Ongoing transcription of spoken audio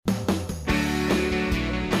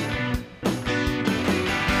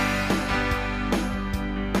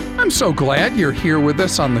I'm so glad you're here with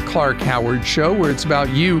us on the Clark Howard Show, where it's about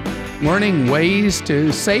you learning ways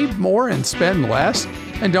to save more and spend less,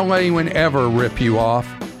 and don't let anyone ever rip you off.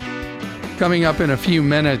 Coming up in a few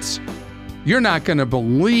minutes, you're not going to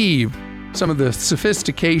believe some of the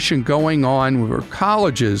sophistication going on with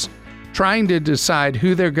colleges trying to decide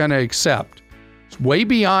who they're going to accept. It's way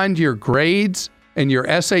beyond your grades and your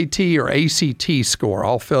SAT or ACT score.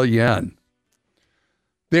 I'll fill you in.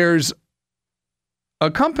 There's a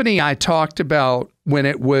company I talked about when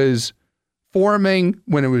it was forming,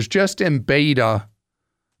 when it was just in beta,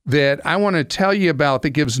 that I want to tell you about that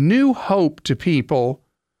gives new hope to people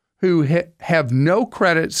who have no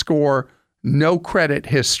credit score, no credit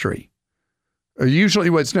history. Usually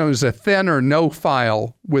what's known as a thin or no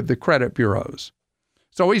file with the credit bureaus.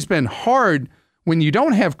 It's always been hard when you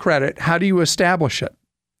don't have credit. How do you establish it?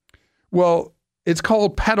 Well, it's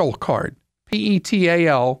called Petal Card,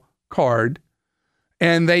 P-E-T-A-L card.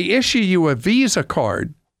 And they issue you a Visa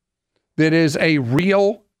card that is a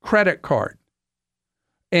real credit card.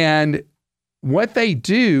 And what they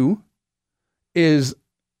do is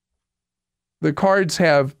the cards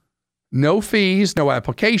have no fees, no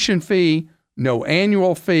application fee, no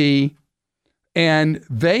annual fee, and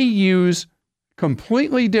they use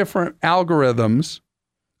completely different algorithms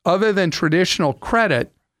other than traditional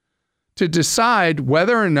credit to decide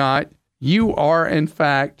whether or not you are in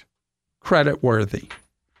fact credit worthy.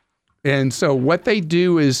 And so what they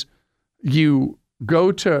do is you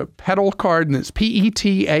go to Petal Card, and it's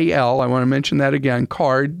P-E-T-A-L, I want to mention that again,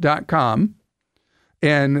 card.com,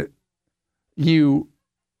 and you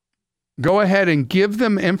go ahead and give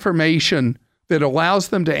them information that allows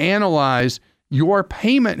them to analyze your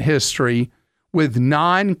payment history with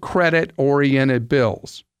non-credit oriented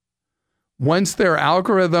bills. Once their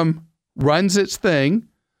algorithm runs its thing,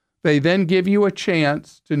 they then give you a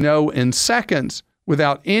chance to know in seconds,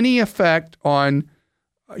 without any effect on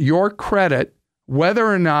your credit, whether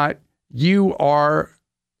or not you are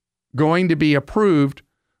going to be approved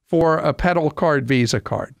for a Petal Card Visa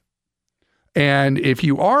card. And if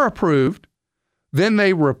you are approved, then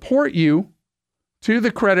they report you to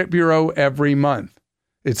the credit bureau every month.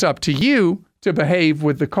 It's up to you to behave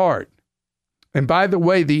with the card. And by the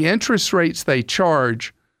way, the interest rates they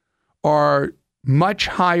charge are much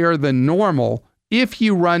higher than normal if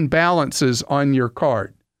you run balances on your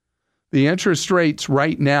card. The interest rates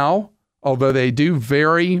right now, although they do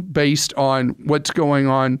vary based on what's going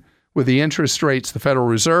on with the interest rates the Federal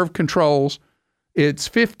Reserve controls, it's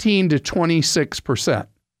 15 to 26%.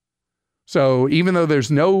 So even though there's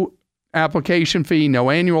no application fee, no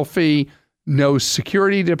annual fee, no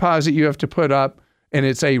security deposit you have to put up, and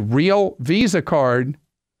it's a real Visa card,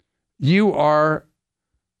 you are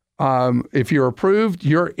if you're approved,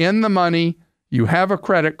 you're in the money, you have a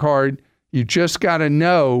credit card, you just got to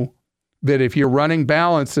know that if you're running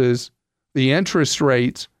balances, the interest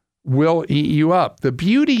rates will eat you up. The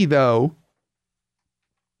beauty, though,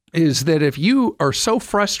 is that if you are so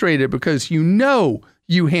frustrated because you know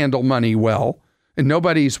you handle money well and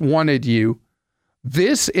nobody's wanted you,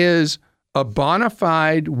 this is a bona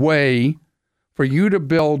fide way for you to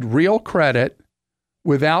build real credit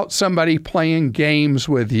without somebody playing games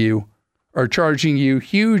with you or charging you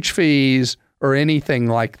huge fees or anything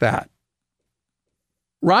like that.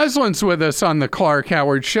 Rosalind's with us on the Clark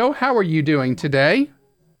Howard Show. How are you doing today?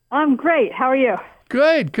 I'm great. How are you?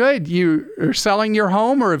 Good, good. You are selling your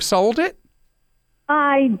home or have sold it?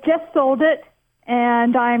 I just sold it,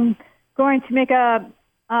 and I'm going to make a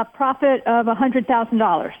profit of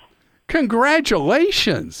 $100,000.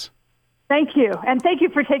 Congratulations. Thank you. And thank you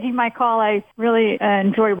for taking my call. I really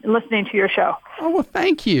enjoy listening to your show. Oh, well,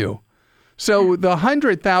 thank you. So the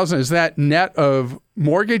 $100,000, is that net of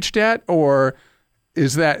mortgage debt, or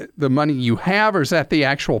is that the money you have, or is that the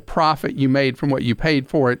actual profit you made from what you paid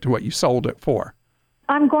for it to what you sold it for?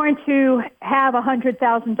 I'm going to have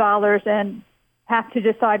 $100,000 and have to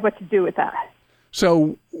decide what to do with that.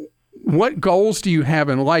 So what goals do you have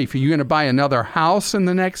in life? Are you going to buy another house in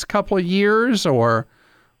the next couple of years, or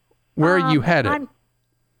where are you headed?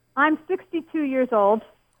 I'm 62 years old.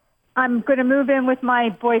 I'm going to move in with my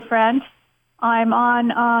boyfriend. I'm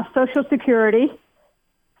on Social Security.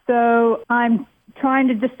 So I'm trying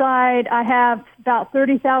to decide. I have about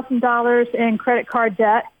 $30,000 in credit card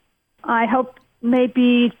debt. I hope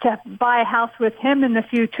maybe to buy a house with him in the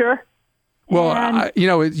future. Well,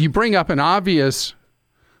 you bring up an obvious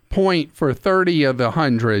point for 30 of the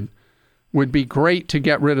 100 would be great to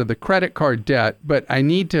get rid of the credit card debt, but I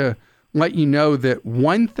need to let you know that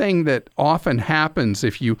one thing that often happens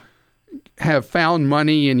if you have found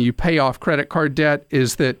money and you pay off credit card debt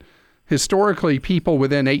is that historically people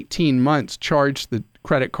within 18 months charge the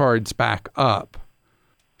credit cards back up.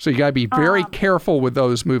 So you got to be very careful with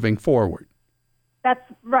those moving forward. That's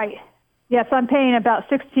right. Yes, I'm paying about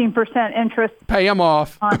 16% interest. Pay them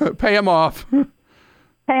off. Pay them off. Pay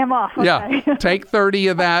them off. Okay. Yeah. Take 30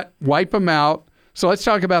 of that, wipe them out. So let's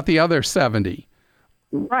talk about the other 70.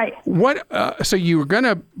 Right. So you were going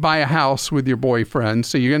to buy a house with your boyfriend,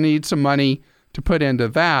 so you're going to need some money to put into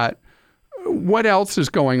that. What else is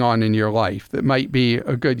going on in your life that might be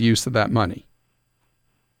a good use of that money?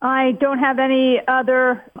 I don't have any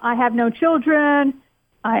other. I have no children.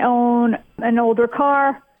 I own an older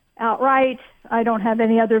car outright. I don't have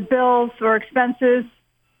any other bills or expenses.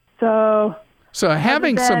 So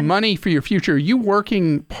having some money for your future, are you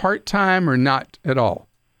working part-time or not at all?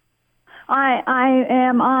 I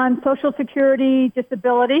am on Social Security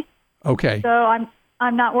disability. Okay. So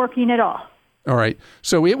I'm not working at all. All right.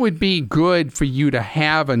 So it would be good for you to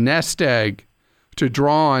have a nest egg to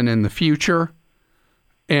draw on in the future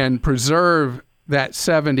and preserve that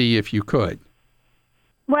 70 if you could.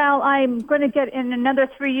 Well, I'm going to get, in another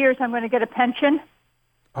 3 years, I'm going to get a pension.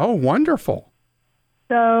 Oh, wonderful.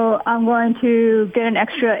 So I'm going to get an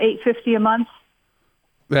extra $850 a month.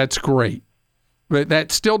 That's great. But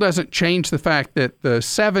that still doesn't change the fact that the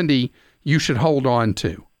 70 you should hold on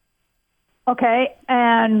to. Okay.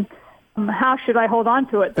 And how should I hold on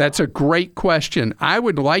to it, though? That's a great question. I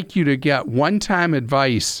would like you to get one-time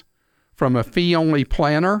advice from a fee-only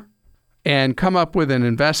planner and come up with an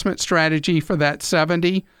investment strategy for that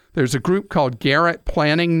 70. There's a group called Garrett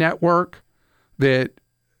Planning Network that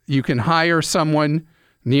you can hire someone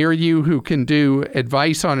near you who can do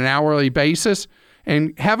advice on an hourly basis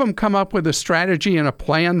and have them come up with a strategy and a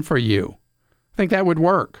plan for you. I think that would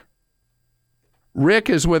work. Rick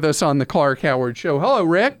is with us on the Clark Howard Show. Hello,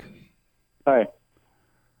 Rick. Hi.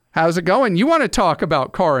 How's it going? You want to talk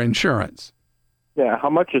about car insurance? Yeah,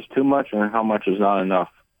 how much is too much and how much is not enough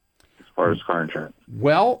as far as car insurance?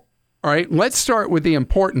 Well, all right, let's start with the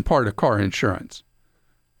important part of car insurance,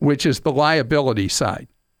 which is the liability side.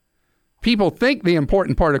 People think the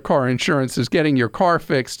important part of car insurance is getting your car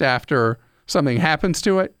fixed after something happens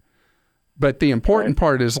to it, but the important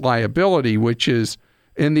part is liability, which is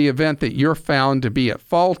in the event that you're found to be at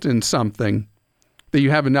fault in something, that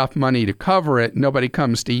you have enough money to cover it, nobody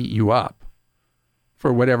comes to eat you up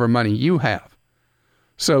for whatever money you have.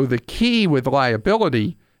 So the key with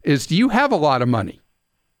liability is, do you have a lot of money?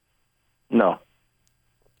 No.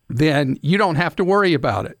 Then you don't have to worry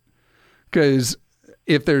about it. Because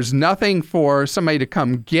if there's nothing for somebody to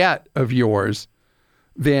come get of yours,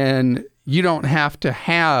 then you don't have to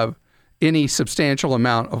have any substantial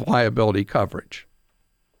amount of liability coverage.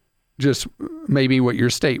 Just maybe what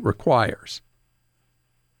your state requires.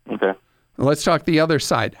 Okay. Let's talk the other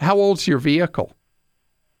side. How old's your vehicle?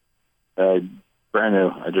 Brand new.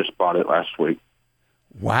 I just bought it last week.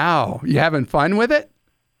 Wow. You having fun with it?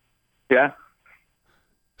 Yeah.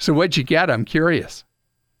 So what'd you get? I'm curious.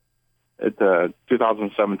 It's a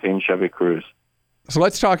 2017 Chevy Cruze. So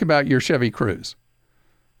let's talk about your Chevy Cruze.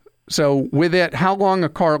 So with it, how long a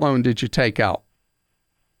car loan did you take out?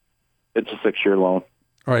 It's a 6-year loan.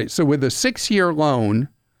 All right. So with a 6-year loan,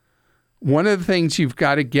 one of the things you've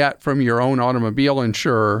got to get from your own automobile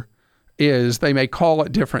insurer is, they may call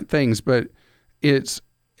it different things, but it's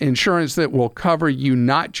insurance that will cover you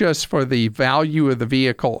not just for the value of the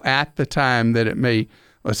vehicle at the time that it may,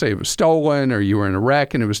 let's say it was stolen or you were in a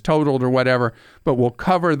wreck and it was totaled or whatever, but will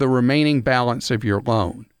cover the remaining balance of your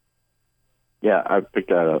loan. Yeah, I picked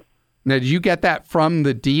that up. Now, did you get that from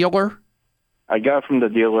the dealer? I got it from the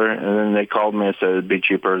dealer, and then they called me and said it'd be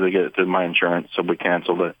cheaper to get it through my insurance, so we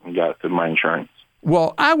canceled it and got it through my insurance.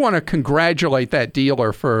 Well, I want to congratulate that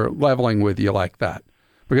dealer for leveling with you like that,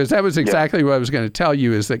 because that was exactly what I was going to tell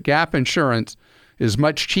you, is that gap insurance is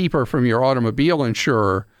much cheaper from your automobile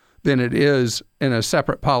insurer than it is in a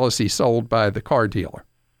separate policy sold by the car dealer.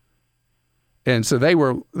 And so they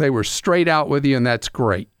were straight out with you, and that's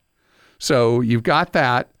great. So you've got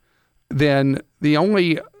that. Then the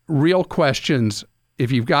only real questions,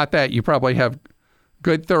 if you've got that, you probably have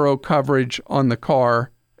good, thorough coverage on the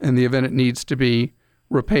car in the event it needs to be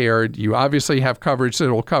repaired. You obviously have coverage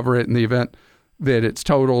that will cover it in the event that it's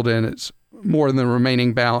totaled and it's more than the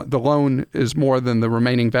remaining balance. The loan is more than the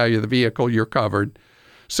remaining value of the vehicle. You're covered.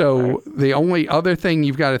 So the only other thing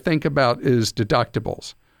you've got to think about is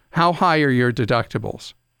deductibles. How high are your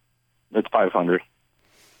deductibles? It's $500.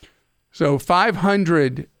 So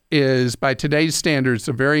 $500 is, by today's standards,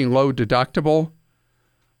 a very low deductible.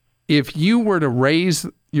 If you were to raise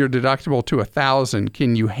your deductible to $1,000,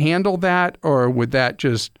 can you handle that, or would that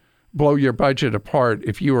just blow your budget apart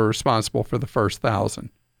if you were responsible for the first $1,000?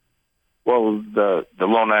 Well, the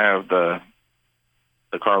loan I have, the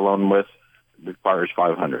the car loan with requires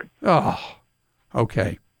 $500. Oh,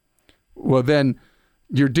 okay. Well, then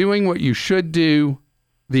you're doing what you should do.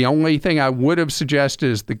 The only thing I would have suggested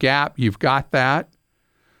is the gap. You've got that.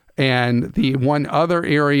 And the one other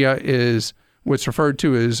area is what's referred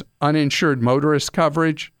to as uninsured motorist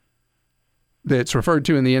coverage. That's referred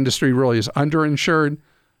to in the industry really as underinsured.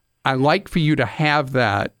 I'd like for you to have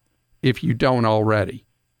that if you don't already.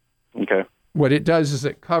 Okay. What it does is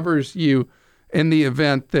it covers you in the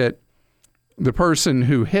event that the person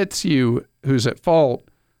who hits you, who's at fault,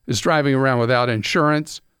 is driving around without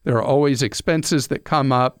insurance. There are always expenses that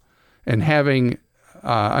come up, and having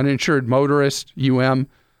uninsured motorist, UM,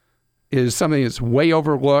 is something that's way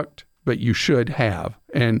overlooked, but you should have.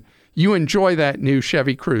 And you enjoy that new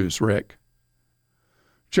Chevy Cruze, Rick.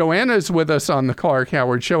 Joanna's with us on the Clark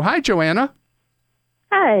Howard Show. Hi, Joanna.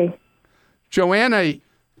 Hi. Joanna,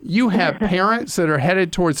 you have parents that are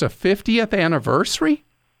headed towards a 50th anniversary?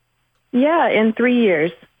 Yeah, in 3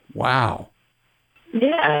 years. Wow.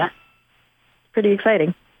 Yeah. Pretty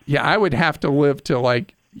exciting. Yeah, I would have to live to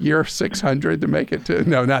like year 600 to make it to,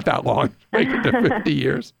 no, not that long, make it to 50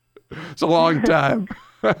 years. It's a long time.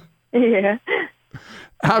 Yeah.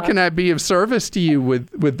 How can I be of service to you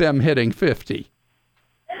with them hitting 50?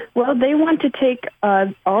 Well, they want to take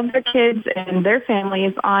all of their kids and their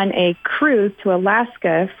families on a cruise to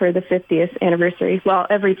Alaska for the 50th anniversary. Well,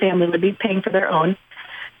 every family would be paying for their own.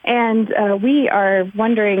 And we are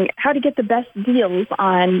wondering how to get the best deals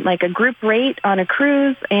on like a group rate on a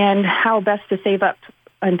cruise and how best to save up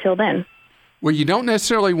until then. Well, you don't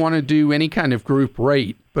necessarily want to do any kind of group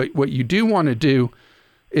rate, but what you do want to do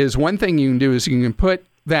is one thing you can do is you can put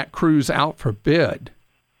that cruise out for bid.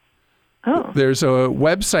 Oh. There's a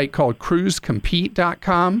website called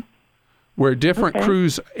cruisecompete.com where different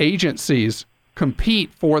cruise agencies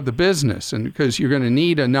compete for the business. And because you're going to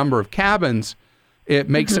need a number of cabins, it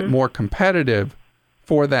makes it more competitive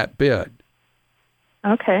for that bid.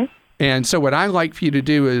 Okay. And so what I like for you to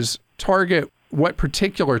do is target what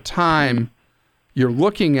particular time you're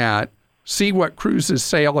looking at, see what cruises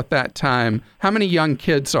sail at that time. How many young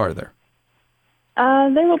kids are there?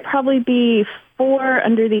 There will probably be 4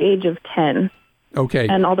 under the age of 10. Okay.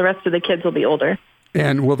 And all the rest of the kids will be older.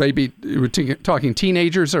 And will they be, we're talking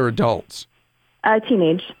teenagers or adults?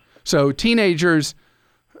 Teenage. So teenagers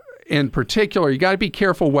in particular, you got to be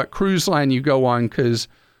careful what cruise line you go on, because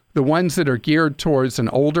the ones that are geared towards an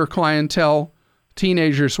older clientele,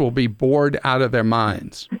 teenagers will be bored out of their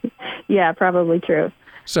minds. Yeah, probably true.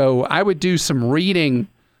 So I would do some reading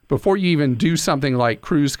before you even do something like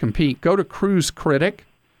Cruise Compete. Go to Cruise Critic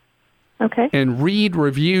and read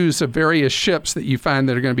reviews of various ships that you find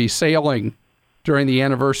that are going to be sailing during the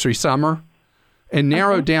anniversary summer, and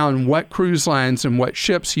narrow down what cruise lines and what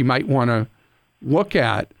ships you might want to look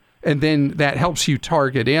at. And then that helps you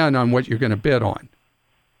target in on what you're going to bid on.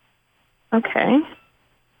 Okay.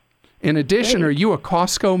 In addition, are you a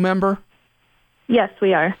Costco member? Yes,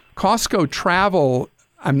 we are. Costco Travel,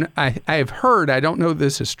 I have heard, I don't know if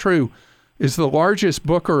this is true, is the largest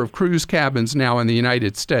booker of cruise cabins now in the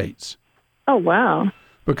United States. Oh, wow.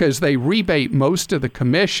 Because they rebate most of the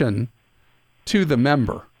commission to the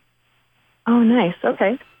member. Oh, nice.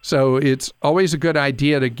 Okay. So it's always a good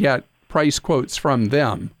idea to get price quotes from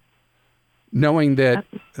them, knowing that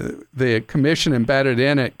the commission embedded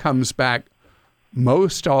in it comes back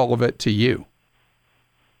most all of it to you.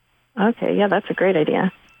 Okay, yeah, that's a great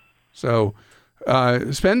idea. So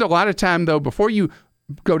spend a lot of time, though, before you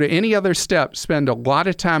go to any other step, spend a lot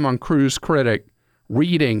of time on Cruise Critic,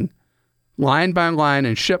 reading line by line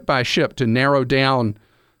and ship by ship to narrow down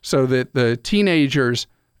so that the teenagers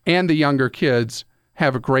and the younger kids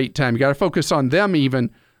have a great time. You got to focus on them even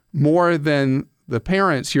more than the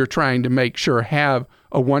parents you're trying to make sure have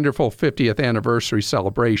a wonderful 50th anniversary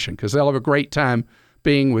celebration, because they'll have a great time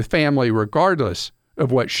being with family regardless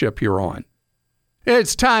of what ship you're on.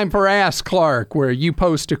 It's time for Ask Clark, where you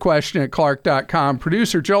post a question at clark.com.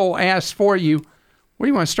 Producer Joel asks for you. What do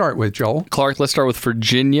you want to start with, Joel? Clark, let's start with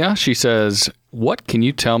Virginia. She says, what can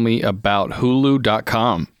you tell me about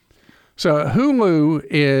Hulu.com? So Hulu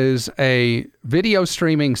is a video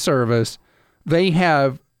streaming service. They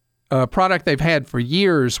have a product they've had for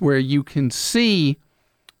years where you can see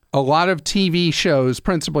a lot of TV shows,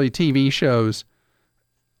 principally TV shows,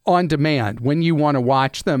 on demand when you want to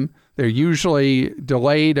watch them. They're usually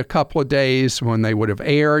delayed a couple of days when they would have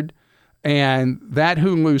aired, and that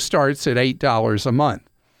Hulu starts at $8 a month.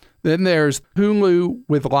 Then there's Hulu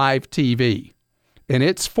with live TV, and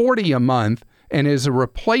it's $40 a month and is a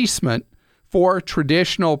replacement for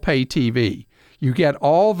traditional pay TV. You get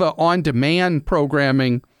all the on-demand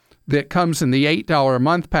programming that comes in the $8 a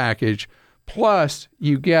month package, Plus,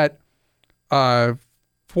 you get 4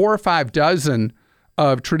 or 5 dozen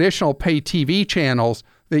of traditional pay TV channels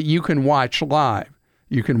that you can watch live.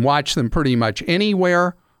 You can watch them pretty much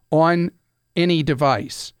anywhere on any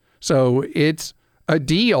device. So it's a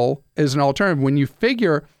deal as an alternative. When you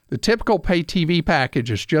figure the typical pay TV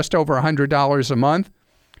package is just over $100 a month,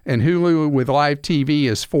 and Hulu with live TV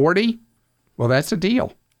is $40, well, that's a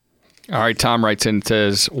deal. All right, Tom writes in and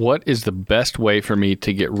says, what is the best way for me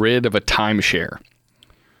to get rid of a timeshare?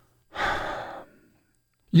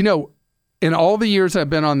 You know, in all the years I've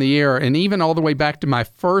been on the air, and even all the way back to my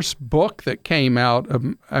first book that came out,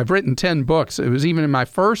 I've written 10 books. It was even in my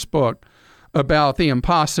first book about the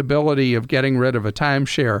impossibility of getting rid of a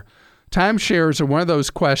timeshare. Timeshares are one of those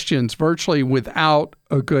questions virtually without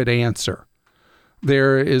a good answer.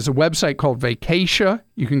 There is a website called Vacatia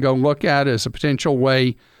you can go look at as a potential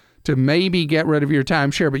way to maybe get rid of your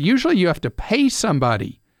timeshare, but usually you have to pay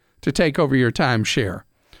somebody to take over your timeshare.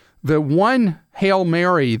 The one Hail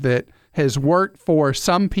Mary that has worked for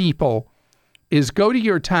some people is go to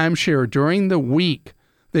your timeshare during the week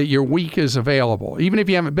that your week is available, even if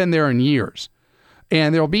you haven't been there in years.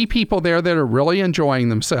 And there'll be people there that are really enjoying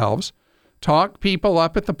themselves. Talk people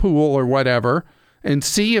up at the pool or whatever and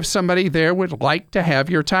see if somebody there would like to have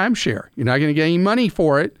your timeshare. You're not going to get any money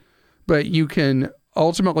for it, but you can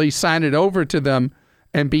ultimately sign it over to them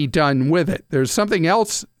and be done with it. There's something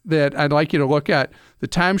else that I'd like you to look at, the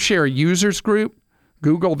Timeshare Users Group.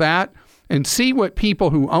 Google that and see what people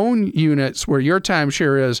who own units where your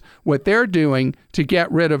timeshare is, what they're doing to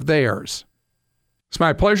get rid of theirs. It's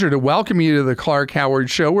my pleasure to welcome you to the Clark Howard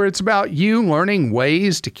Show, where it's about you learning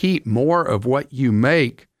ways to keep more of what you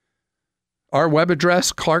make. Our web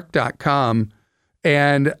address, clark.com.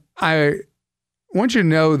 And I want you to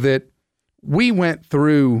know that we went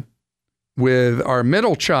through with our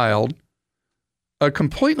middle child a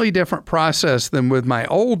completely different process than with my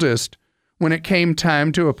oldest when it came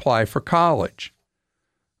time to apply for college.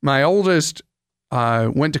 My oldest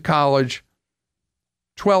went to college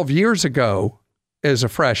 12 years ago as a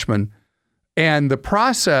freshman, and the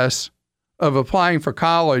process of applying for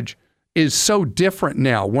college is so different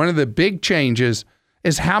now. One of the big changes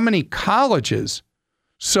is how many colleges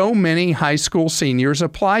so many high school seniors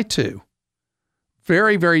apply to.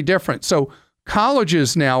 Very, very different. So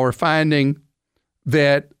colleges now are finding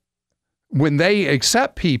that when they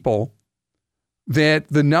accept people, that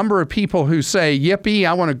the number of people who say, yippee,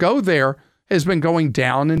 I want to go there, has been going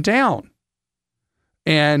down and down.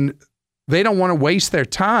 And they don't want to waste their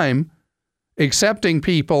time accepting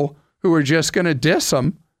people who are just going to diss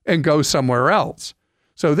them and go somewhere else.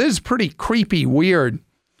 So this is pretty creepy, weird.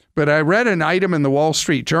 But I read an item in the Wall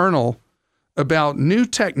Street Journal about new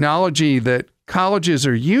technology that colleges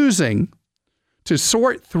are using to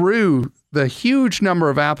sort through the huge number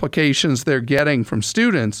of applications they're getting from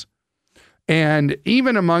students. And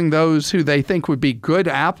even among those who they think would be good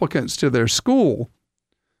applicants to their school,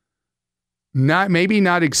 maybe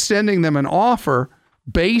not extending them an offer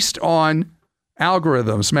based on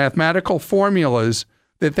algorithms, mathematical formulas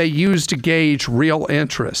that they use to gauge real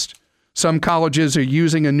interest. Some colleges are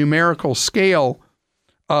using a numerical scale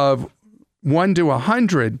of 1 to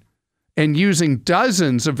 100 and using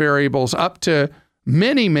dozens of variables, up to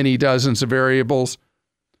many, many dozens of variables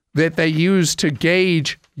that they use to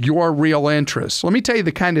gauge your real interest. Let me tell you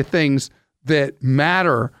the kind of things that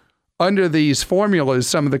matter under these formulas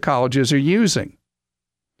some of the colleges are using.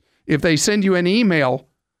 If they send you an email,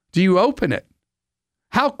 do you open it?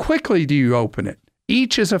 How quickly do you open it?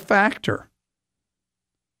 Each is a factor.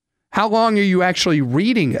 How long are you actually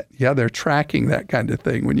reading it? Yeah, they're tracking that kind of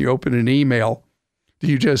thing. When you open an email, do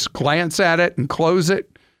you just glance at it and close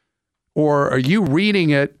it? Or are you reading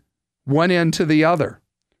it one end to the other?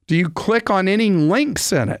 Do you click on any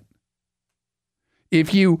links in it?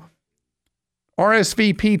 If you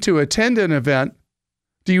RSVP to attend an event,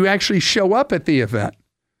 do you actually show up at the event?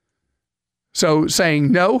 So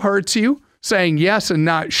saying no hurts you. Saying yes and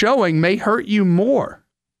not showing may hurt you more.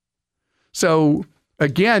 So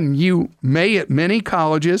again, you may at many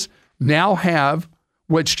colleges now have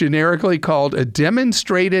what's generically called a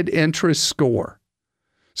demonstrated interest score.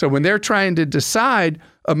 So when they're trying to decide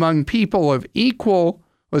among people of equal,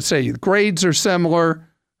 let's say grades are similar,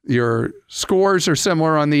 your scores are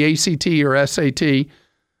similar on the ACT or SAT,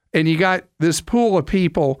 and you got this pool of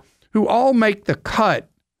people who all make the cut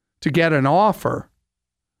to get an offer.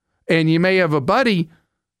 And you may have a buddy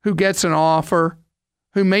who gets an offer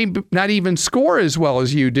who may not even score as well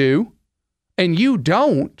as you do, and you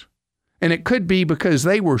don't. And it could be because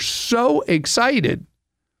they were so excited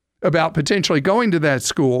about potentially going to that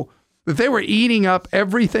school that they were eating up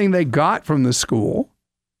everything they got from the school.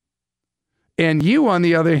 And you, on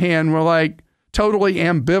the other hand, were like totally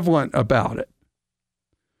ambivalent about it.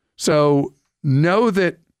 So know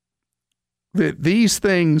that these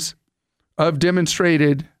things of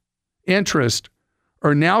demonstrated interest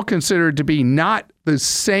are now considered to be not the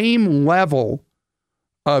same level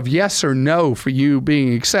of yes or no for you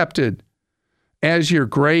being accepted as your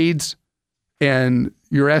grades and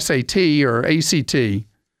your SAT or ACT,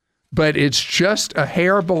 but it's just a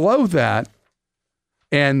hair below that.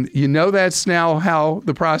 And you know that's now how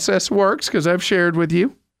the process works because I've shared with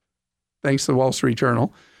you, thanks to the Wall Street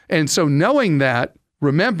Journal. And so knowing that,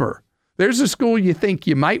 remember, there's a school you think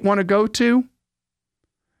you might want to go to.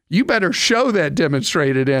 You better show that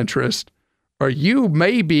demonstrated interest, or you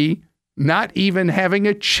may be not even having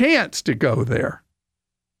a chance to go there.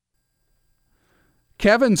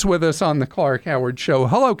 Kevin's with us on the Clark Howard Show.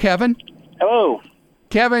 Hello, Kevin. Hello.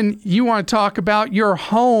 Kevin, you want to talk about your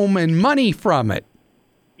home and money from it.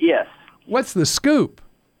 Yes. What's the scoop?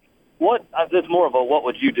 It's more of a what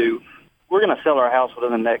would you do? We're going to sell our house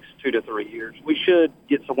within the next 2 to 3 years. We should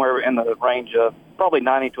get somewhere in the range of probably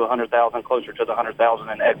 90 to 100,000, closer to the 100,000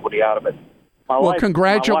 in equity out of it.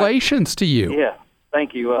 Congratulations to you. Yeah,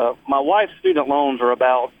 thank you. My wife's student loans are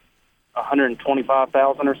about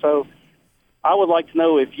 125,000 or so. I would like to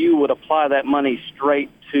know if you would apply that money straight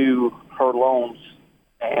to her loans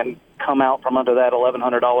and come out from under that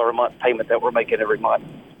 $1,100 a month payment that we're making every month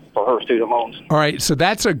for her student loans. All right, so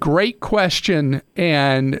that's a great question,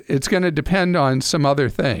 and it's going to depend on some other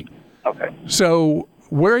thing. Okay. So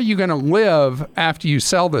where are you going to live after you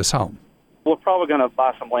sell this home? We're probably going to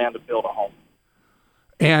buy some land to build a home.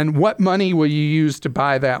 And what money will you use to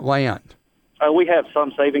buy that land? We have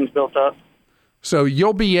some savings built up. So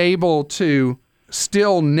you'll be able to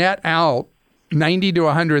still net out $90,000 to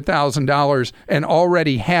 $100,000 and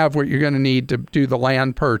already have what you're going to need to do the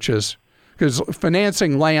land purchase, because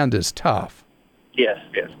financing land is tough. Yes.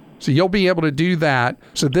 So you'll be able to do that.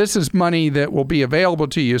 So this is money that will be available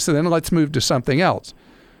to you. So then let's move to something else.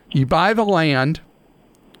 You buy the land.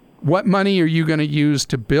 What money are you going to use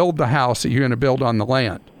to build the house that you're going to build on the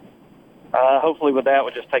land? Hopefully with that,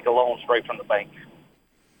 we'll just take a loan straight from the bank.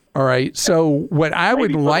 All right. So what I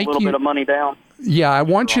would like a little bit of money down. Yeah, I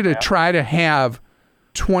want you to try to have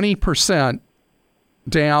 20%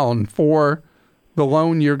 down for the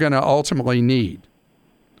loan you're going to ultimately need.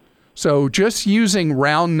 So just using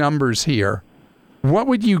round numbers here, what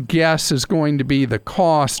would you guess is going to be the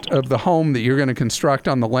cost of the home that you're going to construct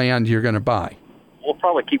on the land you're going to buy? We'll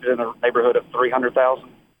probably keep it in the neighborhood of $300,000.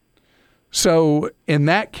 So in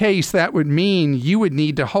that case, that would mean you would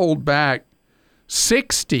need to hold back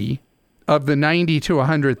 60 of the 90 to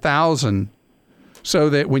 100,000 so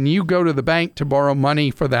that when you go to the bank to borrow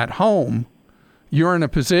money for that home, you're in a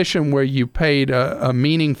position where you paid a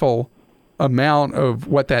meaningful amount of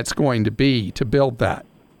what that's going to be to build that.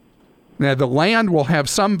 Now, the land will have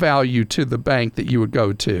some value to the bank that you would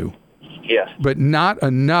go to. Yes. But not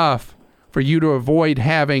enough for you to avoid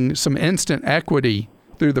having some instant equity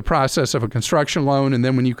through the process of a construction loan, and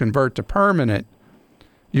then when you convert to permanent,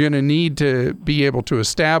 you're going to need to be able to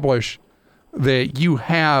establish that you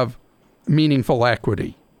have meaningful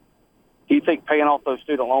equity. Do you think paying off those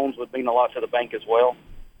student loans would mean a lot to the bank as well?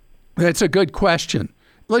 That's a good question.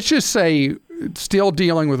 Let's just say, still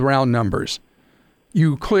dealing with round numbers,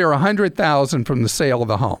 you clear $100,000 from the sale of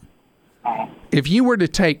the home. If you were to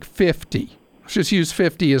take 50, let's just use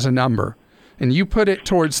 50 as a number, and you put it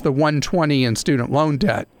towards the 120 in student loan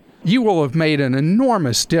debt, you will have made an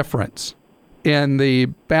enormous difference in the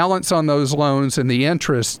balance on those loans and the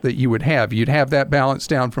interest that you would have. You'd have that balance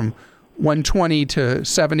down from $120,000 to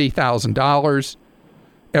 $70,000.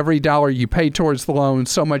 Every dollar you pay towards the loan,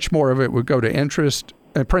 so much more of it would go to interest,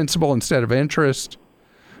 principal instead of interest.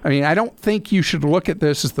 I mean, I don't think you should look at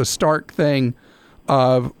this as the stark thing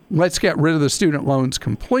of let's get rid of the student loans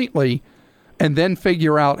completely and then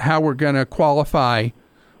figure out how we're going to qualify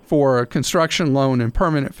for a construction loan and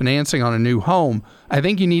permanent financing on a new home. I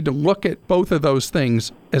think you need to look at both of those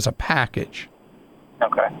things as a package.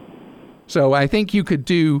 Okay. So I think you could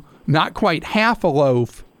do not quite half a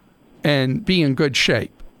loaf and be in good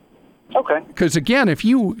shape. Okay. Because again, if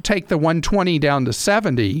you take the 120 down to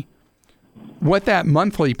 70, what that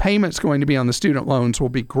monthly payment's going to be on the student loans will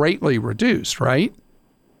be greatly reduced, right?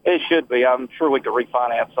 It should be. I'm sure we could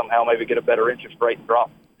refinance somehow, maybe get a better interest rate and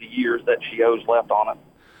drop the years that she owes left on it.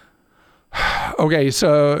 Okay,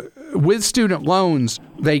 so with student loans,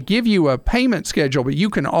 they give you a payment schedule, but you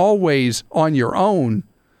can always, on your own,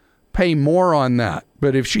 pay more on that.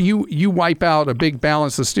 But if you wipe out a big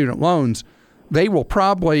balance of student loans, they will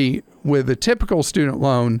probably, with a typical student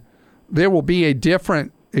loan, there will be a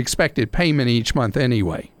different expected payment each month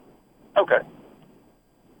anyway. Okay.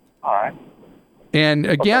 All right. And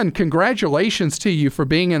again, congratulations to you for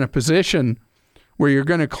being in a position where you're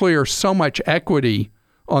going to clear so much equity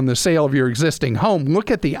on the sale of your existing home.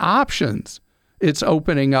 Look at the options it's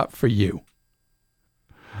opening up for you.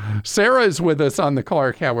 Sarah is with us on the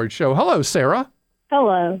Clark Howard Show. Hello, Sarah.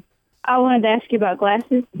 Hello. I wanted to ask you about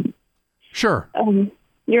glasses. Sure.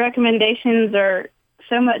 Your recommendations are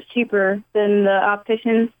so much cheaper than the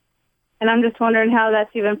opticians, and I'm just wondering how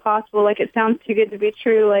that's even possible. Like, it sounds too good to be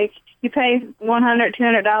true. Like, you pay $100,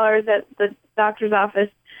 $200 at the doctor's office,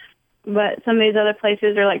 but some of these other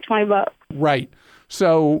places are like $20. Right.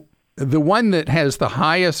 So the one that has the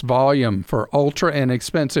highest volume for ultra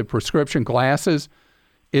inexpensive prescription glasses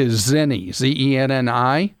is Zenni,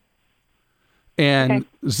 Zenni. And Okay.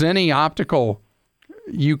 Zenni Optical,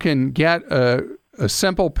 you can get a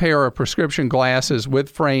simple pair of prescription glasses with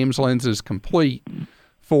frames, lenses complete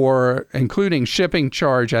for, including shipping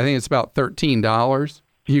charge, I think it's about $13.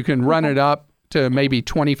 You can run it up to maybe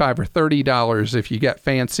 $25 or $30 if you get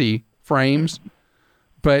fancy frames.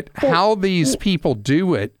 But how these people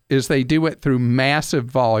do it is they do it through massive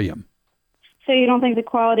volume. So you don't think the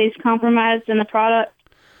quality is compromised in the product?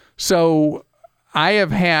 So I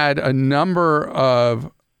have had a number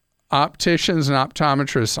of opticians and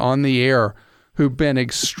optometrists on the air who've been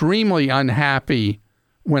extremely unhappy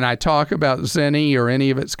when I talk about Zenni or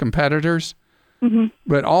any of its competitors. Mm-hmm.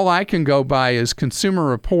 But all I can go by is Consumer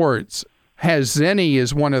Reports has Zenni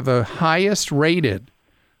as one of the highest rated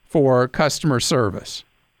for customer service.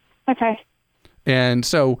 Okay. And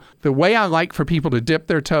so the way I like for people to dip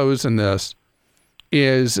their toes in this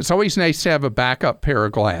is it's always nice to have a backup pair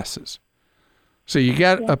of glasses. So you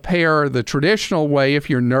get a pair the traditional way if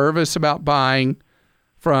you're nervous about buying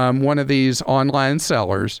from one of these online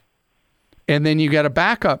sellers. And then you get a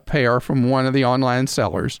backup pair from one of the online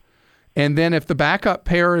sellers. And then if the backup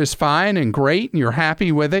pair is fine and great and you're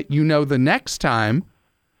happy with it, you know the next time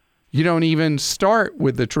you don't even start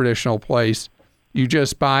with the traditional place. You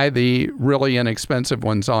just buy the really inexpensive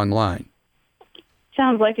ones online.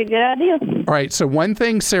 Sounds like a good idea. All right. So one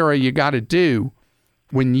thing, Sarah, you got to do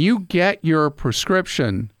when you get your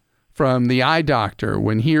prescription from the eye doctor,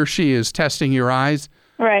 when he or she is testing your eyes,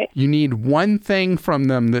 Right. you need one thing from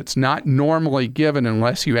them that's not normally given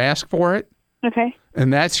unless you ask for it. Okay.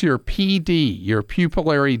 And that's your PD, your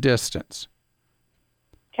pupillary distance.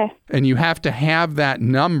 Okay. And you have to have that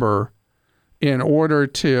number in order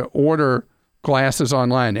to order glasses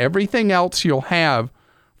online. Everything else you'll have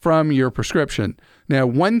from your prescription. Now,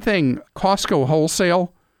 one thing, Costco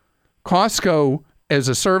Wholesale, Costco, as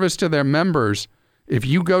a service to their members, if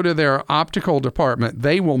you go to their optical department,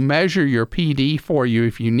 they will measure your PD for you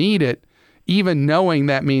if you need it, even knowing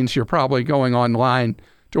that means you're probably going online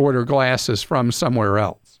to order glasses from somewhere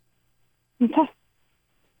else. Okay.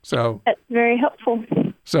 So That's very helpful.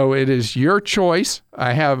 So it is your choice.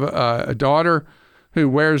 I have a daughter who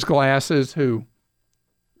wears glasses who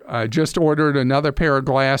just ordered another pair of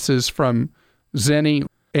glasses from Zenni,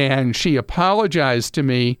 and she apologized to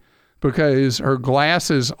me because her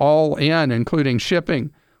glasses all in, including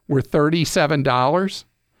shipping, were $37.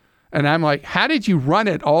 And I'm like, how did you run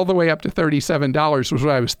it all the way up to $37 was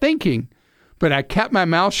what I was thinking. But I kept my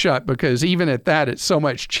mouth shut because even at that, it's so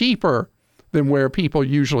much cheaper than where people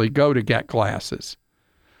usually go to get glasses.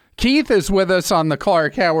 Keith is with us on the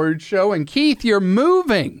Clark Howard Show. And Keith, you're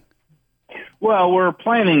moving. Well, we're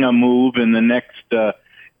planning a move in the next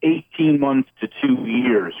 18 months to 2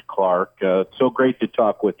 years, Clark. So great to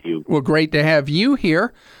talk with you. Well, great to have you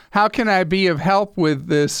here. How can I be of help with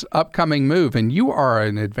this upcoming move? And you are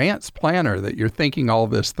an advanced planner that you're thinking all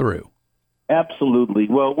this through. Absolutely.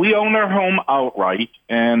 Well, we own our home outright,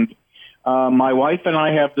 and my wife and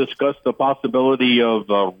I have discussed the possibility of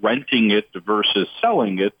renting it versus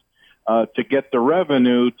selling it to get the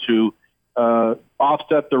revenue to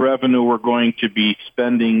offset the revenue we're going to be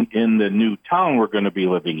spending in the new town we're going to be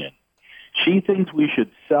living in. She thinks we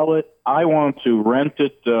should sell it. I want to rent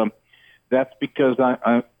it. That's because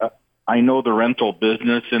I know the rental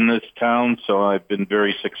business in this town, so I've been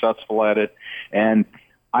very successful at it. And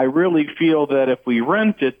I really feel that if we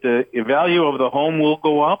rent it, the value of the home will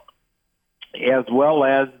go up, as well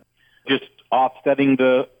as just offsetting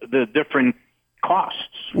the different costs.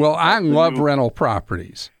 Well, I love rental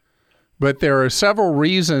properties, but there are several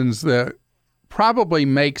reasons that probably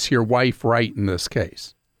makes your wife right in this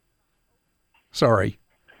case. Sorry.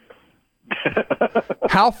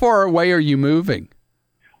 How far away are you moving?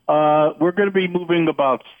 We're going to be moving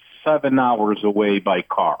about 7 hours away by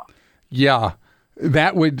car. Yeah,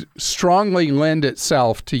 that would strongly lend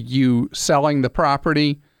itself to you selling the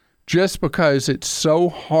property just because it's so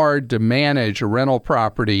hard to manage a rental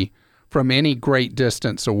property from any great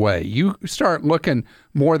distance away. You start looking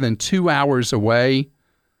more than 2 hours away,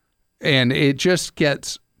 and it just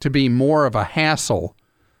gets to be more of a hassle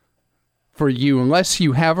for you unless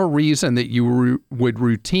you have a reason that you would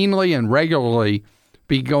routinely and regularly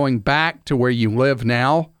be going back to where you live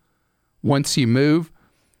now once you move.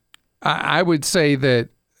 I would say that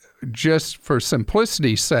just for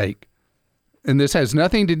simplicity's sake, and this has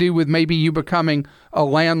nothing to do with maybe you becoming a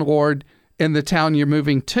landlord in the town you're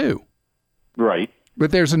moving to. Right.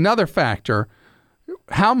 But there's another factor.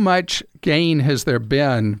 How much gain has there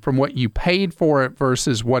been from what you paid for it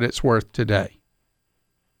versus what it's worth today?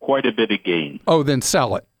 Quite a bit of gain. Oh, then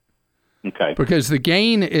sell it. Okay. Because the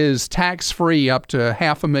gain is tax-free up to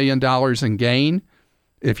 $500,000 in gain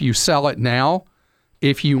if you sell it now.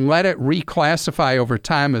 If you let it reclassify over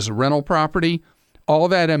time as a rental property, all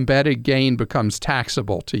that embedded gain becomes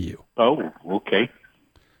taxable to you. Oh, okay.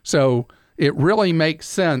 So it really makes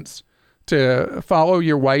sense to follow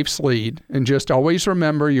your wife's lead and just always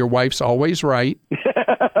remember your wife's always right.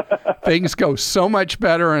 Things go so much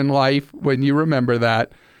better in life when you remember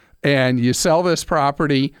that. And you sell this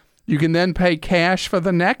property, you can then pay cash for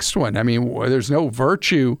the next one. I mean, there's no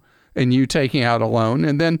virtue in you taking out a loan.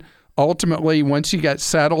 And then ultimately, once you get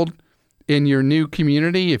settled in your new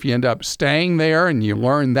community, if you end up staying there and you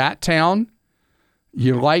learn that town,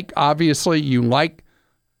 obviously you like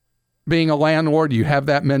being a landlord, you have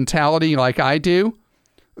that mentality like I do,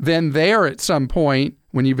 then there at some point,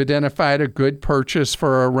 when you've identified a good purchase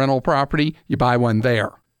for a rental property, you buy one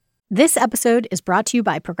there. This episode is brought to you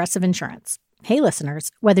by Progressive Insurance. Hey, listeners,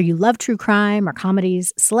 whether you love true crime or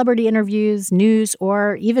comedies, celebrity interviews, news,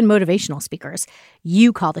 or even motivational speakers,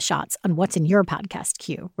 you call the shots on what's in your podcast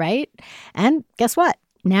queue, right? And guess what?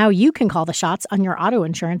 Now you can call the shots on your auto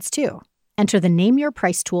insurance, too. Enter the Name Your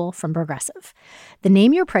Price tool from Progressive. The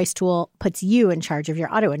Name Your Price tool puts you in charge of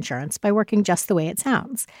your auto insurance by working just the way it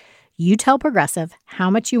sounds. You tell Progressive how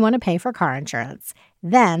much you want to pay for car insurance.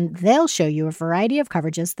 Then they'll show you a variety of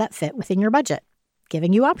coverages that fit within your budget,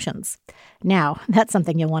 giving you options. Now, that's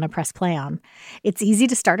something you'll want to press play on. It's easy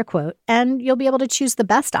to start a quote, and you'll be able to choose the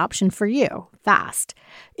best option for you fast.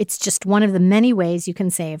 It's just one of the many ways you can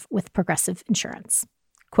save with Progressive Insurance.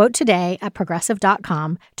 Quote today at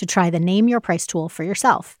Progressive.com to try the Name Your Price tool for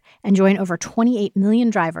yourself and join over 28 million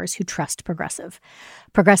drivers who trust Progressive.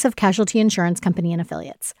 Progressive Casualty Insurance Company and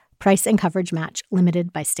Affiliates. Price and coverage match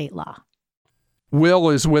limited by state law. Will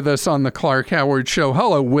is with us on the Clark Howard Show.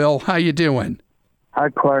 Hello, Will. How you doing? Hi,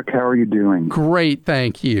 Clark. How are you doing? Great,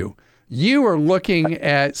 thank you. You are looking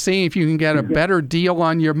at seeing if you can get a better deal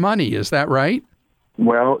on your money. Is that right?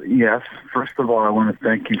 Well, yes. First of all, I want to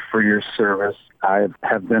thank you for your service. I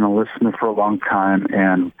have been a listener for a long time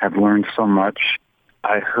and have learned so much.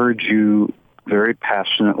 I heard you very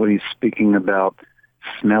passionately speaking about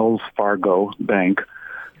Snell's Fargo Bank,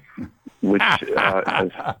 which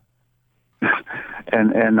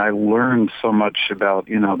and I learned so much about,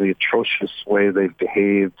 the atrocious way they've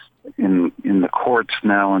behaved in the courts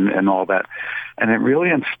now and all that. And it really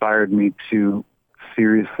inspired me to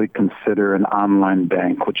seriously consider an online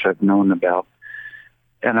bank, which I've known about.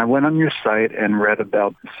 And I went on your site and read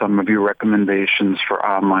about some of your recommendations for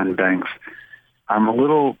online banks. I'm a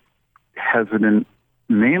little hesitant,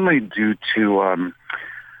 mainly due to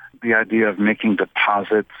the idea of making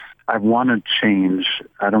deposits. I want to change.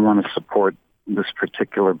 I don't want to support this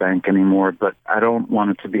particular bank anymore, but I don't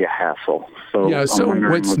want it to be a hassle. So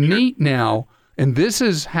what's neat now, and this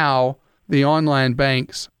is how the online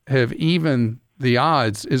banks have evened the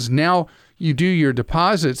odds, is now you do your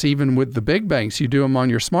deposits even with the big banks. You do them on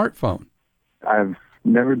your smartphone. I've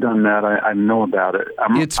never done that. I know about it.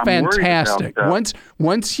 It's fantastic.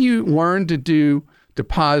 Once you learn to do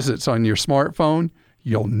deposits on your smartphone,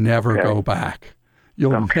 you'll never go back.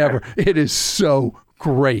 You'll never. It is so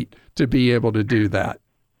great to be able to do that.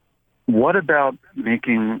 What about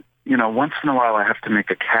making, once in a while I have to make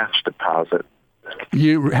a cash deposit.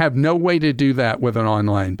 You have no way to do that with an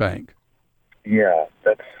online bank. Yeah,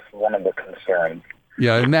 that's one of the concerns.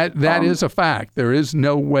 Yeah, and that is a fact. There is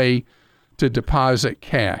no way to deposit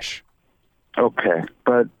cash. Okay,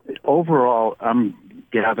 but overall, I'm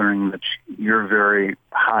gathering that you're very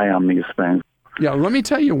high on these things. Yeah, let me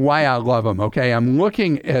tell you why I love them, okay? I'm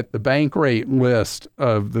looking at the bank rate list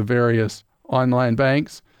of the various online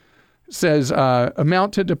banks. It says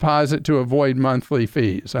amount to deposit to avoid monthly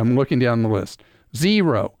fees. I'm looking down the list.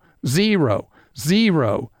 0, 0,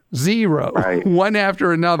 0, 0, right. One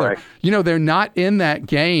after another. Right. They're not in that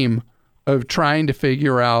game of trying to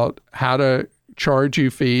figure out how to charge you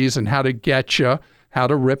fees and how to get you, how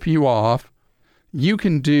to rip you off. You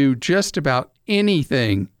can do just about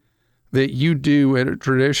anything that you do at a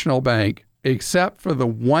traditional bank, except for the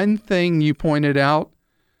one thing you pointed out.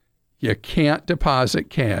 You can't deposit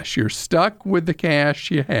cash. You're stuck with the cash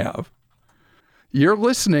you have. You're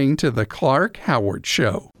listening to The Clark Howard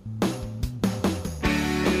Show.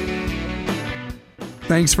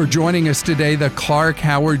 Thanks for joining us today. The Clark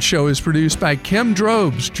Howard Show is produced by Kim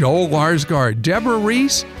Drobes, Joel Larsgaard, Deborah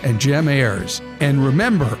Reese, and Jim Ayers. And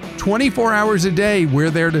remember, 24 hours a day, we're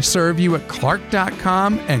there to serve you at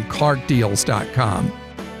Clark.com and ClarkDeals.com.